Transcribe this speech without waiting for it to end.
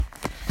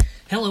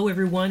Hello,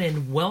 everyone,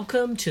 and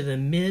welcome to the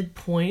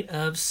midpoint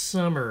of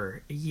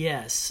summer.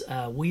 Yes,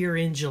 we are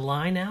in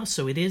July now,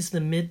 so it is the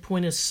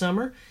midpoint of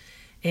summer.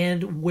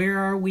 And where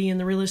are we in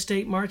the real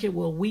estate market?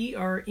 Well, we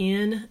are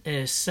in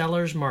a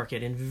seller's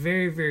market. In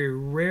very, very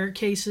rare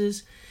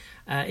cases,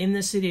 in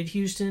the city of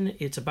Houston,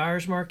 it's a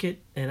buyer's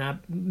market, and I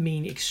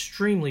mean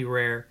extremely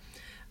rare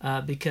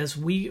because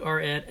we are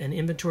at an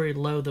inventory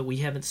low that we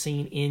haven't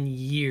seen in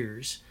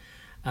years.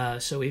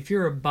 So if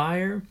you're a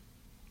buyer,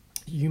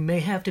 you may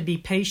have to be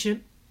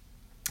patient.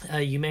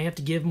 You may have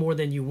to give more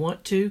than you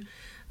want to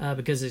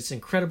because it's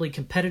incredibly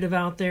competitive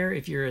out there.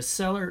 If you're a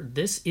seller,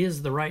 this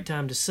is the right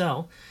time to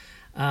sell.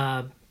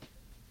 But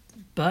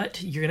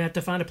you're going to have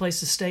to find a place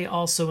to stay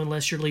also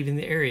unless you're leaving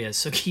the area.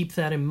 So keep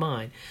that in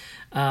mind.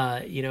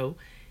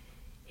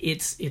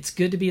 It's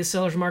good to be a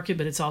seller's market,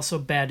 but it's also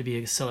bad to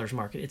be a seller's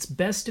market. It's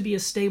best to be a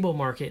stable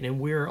market, and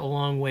we're a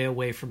long way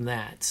away from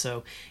that.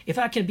 So if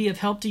I can be of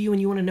help to you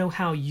and you want to know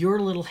how your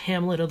little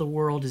hamlet of the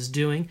world is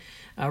doing,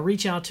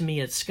 reach out to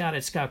me at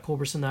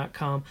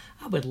scott@scottculberson.com.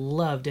 I would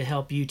love to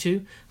help you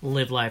too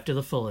live life to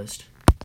the fullest.